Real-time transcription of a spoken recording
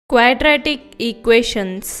Quadratic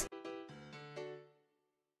equations.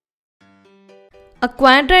 A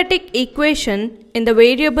quadratic equation in the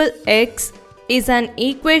variable x is an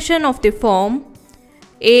equation of the form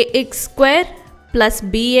ax square plus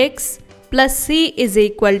bx plus c is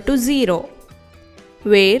equal to 0,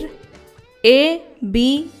 where a,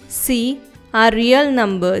 b, c are real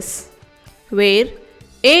numbers, where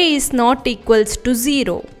a is not equals to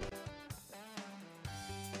 0.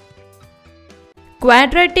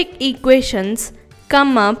 Quadratic equations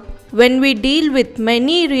come up when we deal with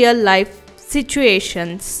many real life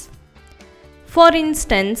situations. For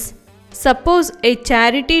instance, suppose a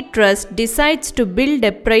charity trust decides to build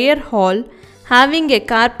a prayer hall having a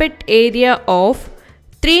carpet area of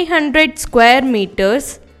 300 square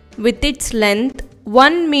meters with its length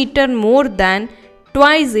 1 meter more than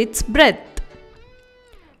twice its breadth.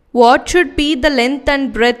 What should be the length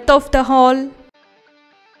and breadth of the hall?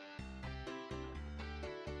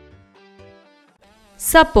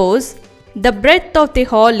 Suppose the breadth of the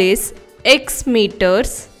hall is x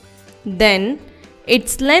meters, then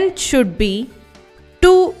its length should be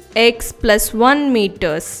 2x plus 1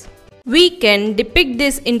 meters. We can depict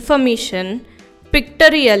this information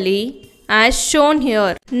pictorially as shown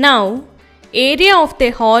here. Now, area of the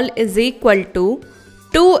hall is equal to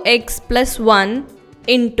 2x plus 1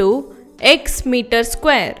 into x meter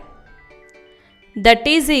square. That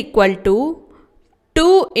is equal to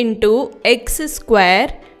 2 into x square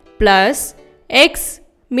plus x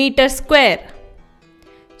meter square.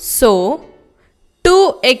 So,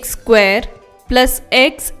 2x square plus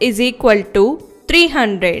x is equal to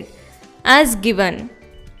 300 as given.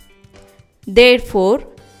 Therefore,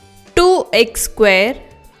 2x square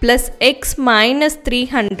plus x minus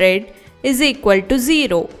 300 is equal to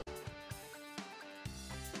 0.